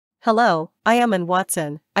Hello, I am Ann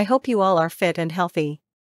Watson. I hope you all are fit and healthy.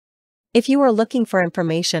 If you are looking for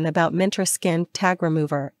information about Myntra Skin Tag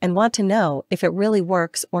Remover and want to know if it really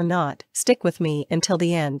works or not, stick with me until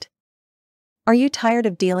the end. Are you tired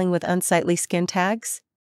of dealing with unsightly skin tags?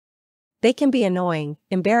 They can be annoying,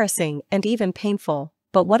 embarrassing, and even painful,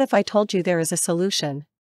 but what if I told you there is a solution?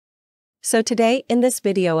 So today, in this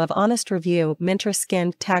video of honest review Myntra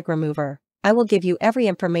Skin Tag Remover, I will give you every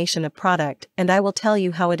information of product and I will tell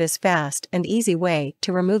you how it is fast and easy way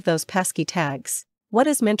to remove those pesky tags. What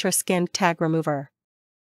is Myntra Skin Tag Remover?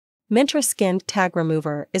 Myntra Skin Tag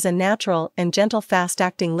Remover is a natural and gentle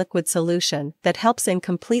fast-acting liquid solution that helps in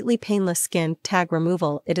completely painless skin tag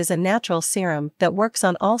removal. It is a natural serum that works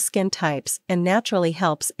on all skin types and naturally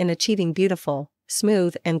helps in achieving beautiful,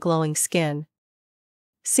 smooth and glowing skin.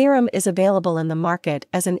 Serum is available in the market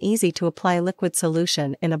as an easy-to-apply liquid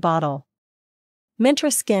solution in a bottle.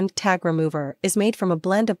 Myntra Skin Tag Remover is made from a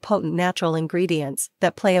blend of potent natural ingredients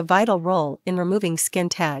that play a vital role in removing skin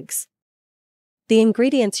tags. The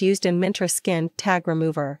ingredients used in Myntra Skin Tag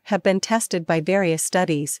Remover have been tested by various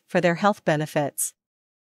studies for their health benefits.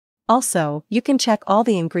 Also, you can check all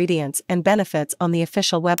the ingredients and benefits on the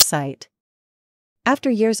official website.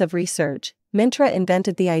 After years of research, Myntra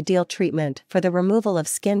invented the ideal treatment for the removal of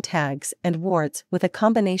skin tags and warts with a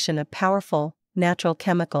combination of powerful, natural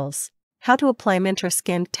chemicals. How to apply Myntra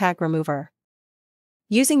Skin Tag Remover.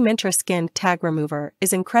 Using Myntra Skin Tag Remover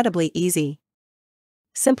is incredibly easy.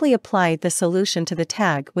 Simply apply the solution to the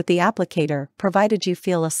tag with the applicator provided you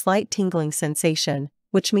feel a slight tingling sensation,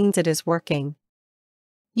 which means it is working.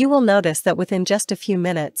 You will notice that within just a few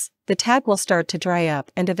minutes, the tag will start to dry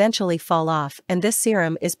up and eventually fall off, and this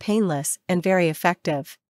serum is painless and very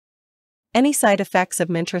effective. Any side effects of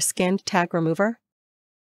Myntra Skin Tag Remover?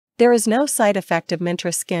 There is no side effect of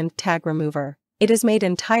Myntra Skin Tag Remover. It is made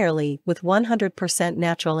entirely with 100%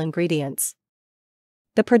 natural ingredients.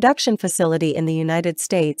 The production facility in the United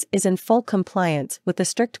States is in full compliance with the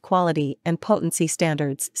strict quality and potency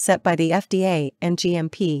standards set by the FDA and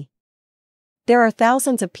GMP. There are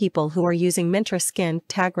thousands of people who are using Myntra Skin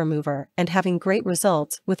Tag Remover and having great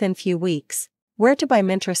results within few weeks. Where to buy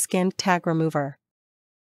Myntra Skin Tag Remover?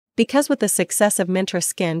 Because with the success of Myntra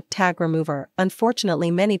Skin Tag Remover,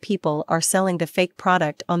 unfortunately many people are selling the fake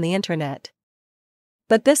product on the internet.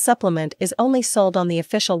 But this supplement is only sold on the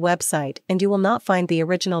official website and you will not find the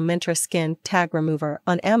original Myntra Skin Tag Remover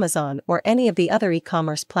on Amazon or any of the other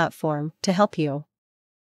e-commerce platform to help you.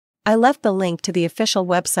 I left the link to the official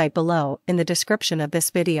website below in the description of this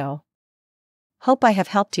video. Hope I have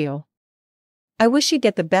helped you. I wish you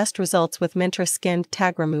get the best results with Myntra Skin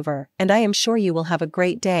Tag Remover and I am sure you will have a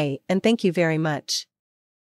great day and thank you very much.